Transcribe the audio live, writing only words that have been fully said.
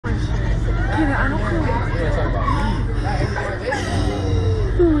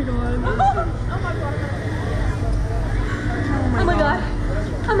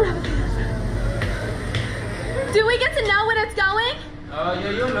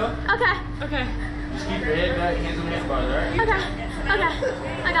Yeah, you'll know. Okay. Okay. Just keep your head back, hands on the handlebars, alright? Okay. Okay.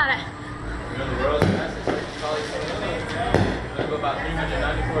 I got it. You know the world's fastest, probably let's go about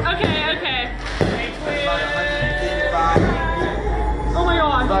 394. Okay, okay. About 155 feet. Oh my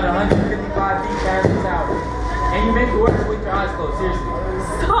god. About 155 feet fastest out. And you make it work with your eyes closed, seriously.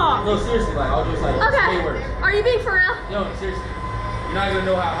 Stop. No, seriously, like I'll just like Okay. stay work. Are you being for real? No, seriously. You're not gonna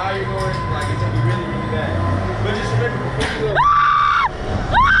know how high you're going, like it's gonna be really, really bad. But just remember before you go.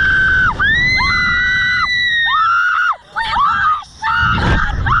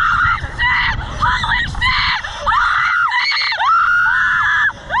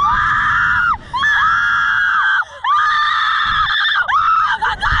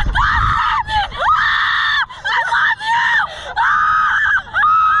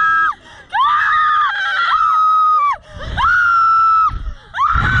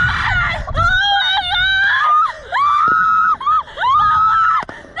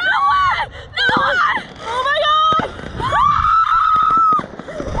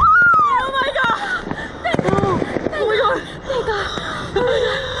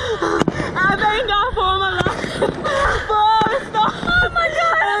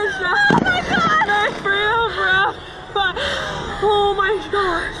 Oh my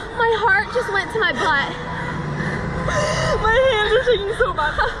gosh. My heart just went to my butt. My hands are shaking so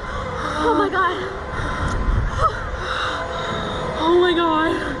bad. Oh my god. Oh my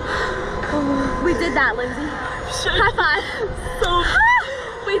god. We did that, Lindsay. High five. So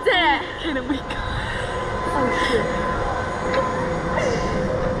we did it. Kayden, we got it. Oh shoot.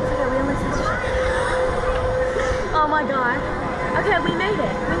 Okay, we almost touched it. Oh my god. Okay, we made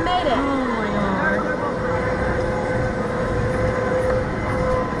it. We made it.